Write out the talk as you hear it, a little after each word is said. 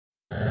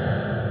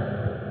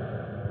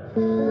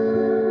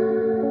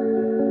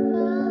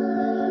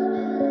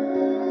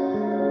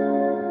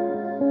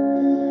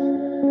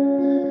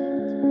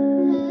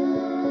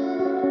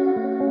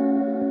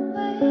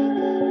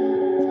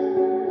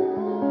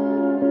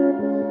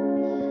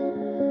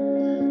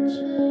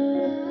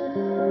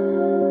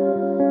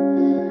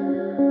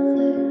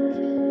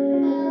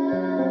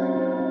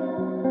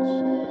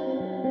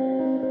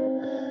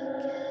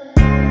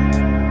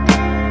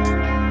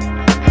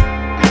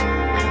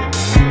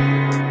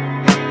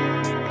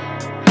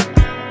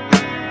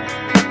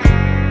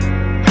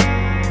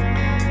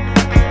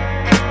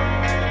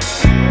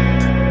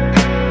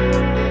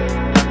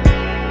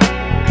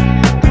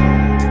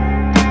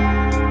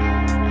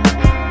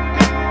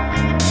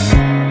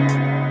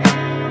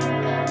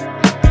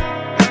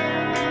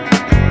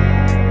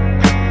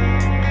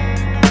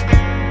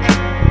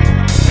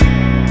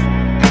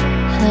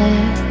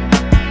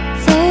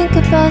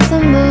About the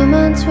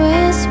moments we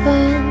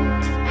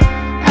spent,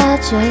 I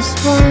just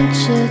want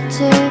you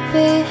to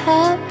be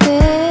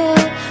happy.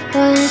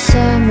 When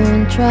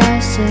someone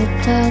tries to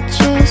touch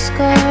your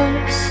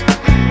scars,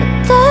 it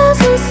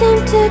doesn't seem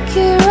to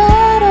cure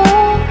at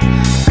all.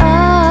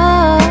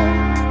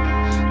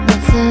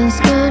 Nothing's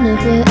gonna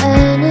be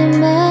any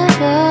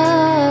better.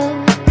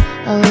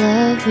 I'll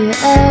love you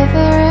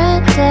every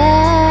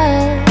day.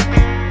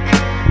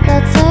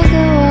 Let's take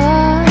a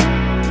walk.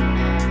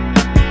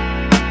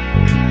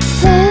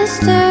 Please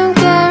don't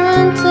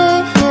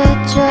guarantee your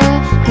joy.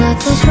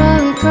 Nothing's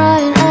wrong with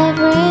crying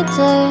every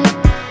day.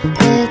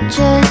 It's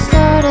just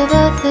sort of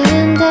a thing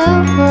in the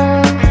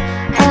world.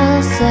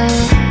 I'll say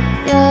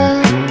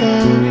you're the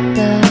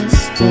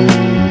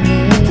destiny.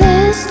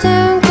 Please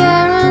don't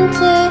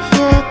guarantee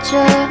your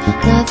joy.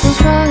 Nothing's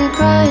wrong with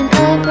crying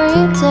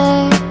every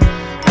day.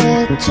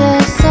 It's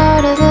just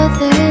sort of a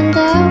thing in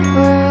the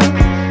world.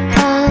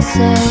 I'll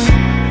say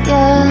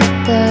you're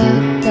the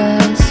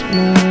best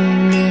moment.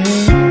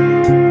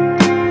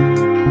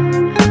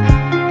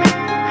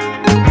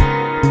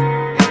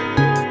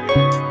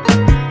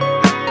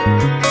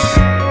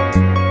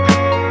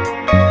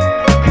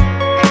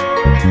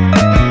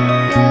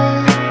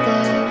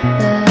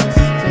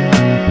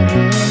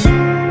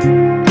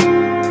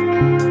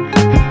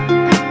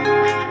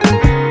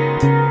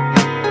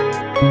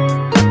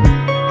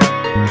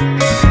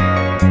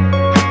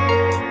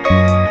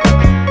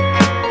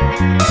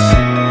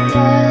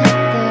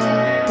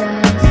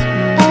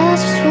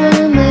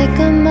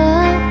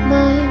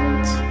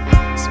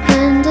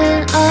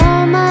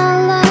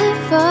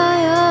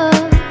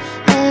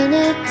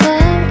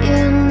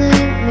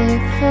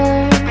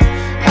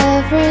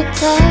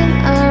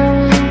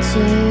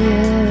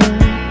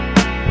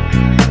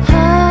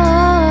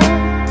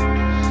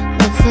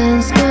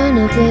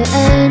 Be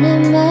any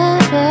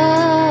better.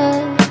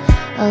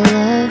 I'll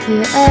love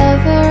you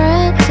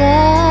every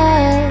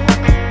day.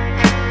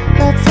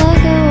 Let's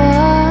take a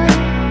walk.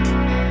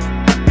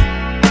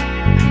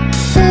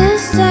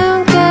 Please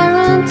don't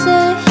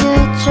guarantee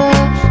your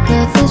joy.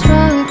 Nothing's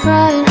wrong with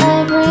crying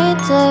every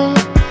day.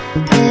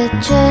 It's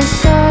just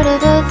sort of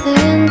a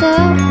thing in the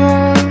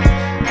world.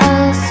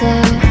 I'll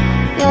say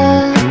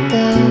you're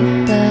the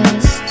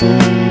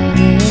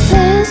destiny.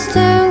 Please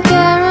don't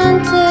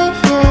guarantee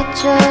your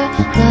joy.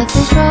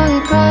 Nothing's wrong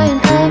with crying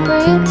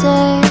every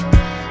day.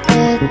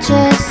 It's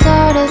just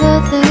sort of a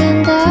thing in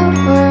the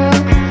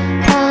world.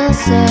 I'll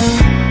say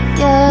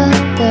you're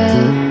the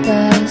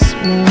best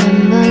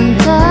moment.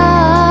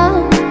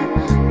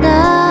 난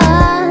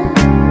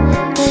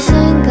내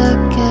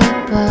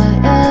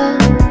생각해봐야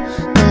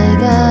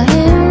내가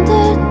힘들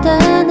때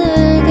내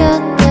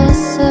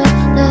곁에서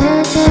날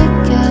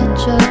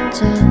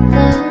지켜줬잖아.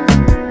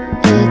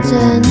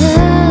 이제는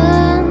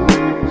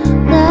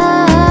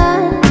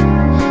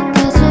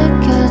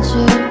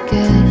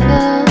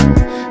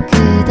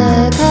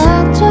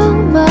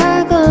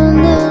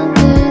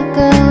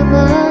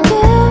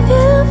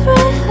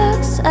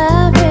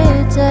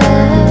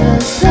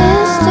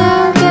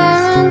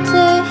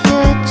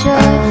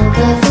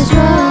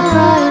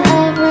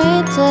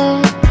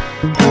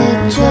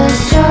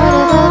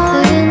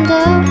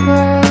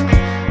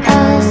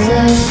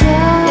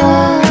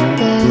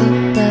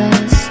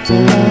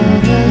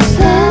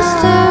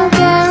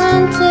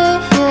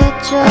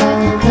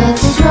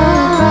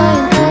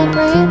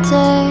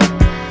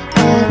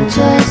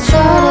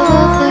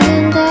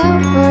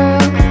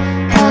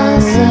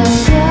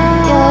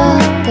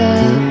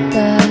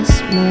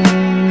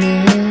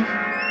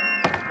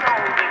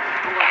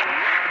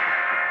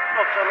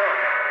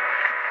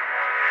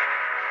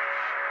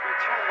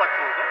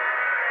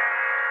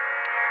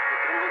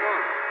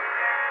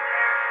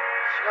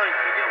시간이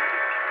되게 오래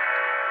필요해.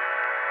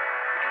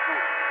 그리고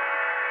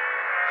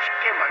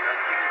쉽게 만나서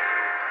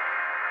해결되는 거야.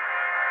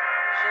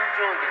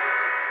 신중하게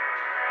생각해.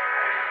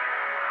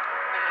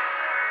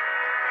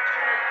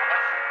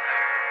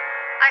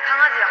 아니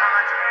강아지야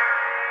강아지.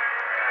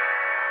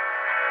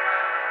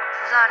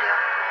 2살이야.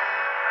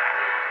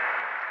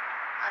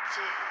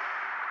 아직.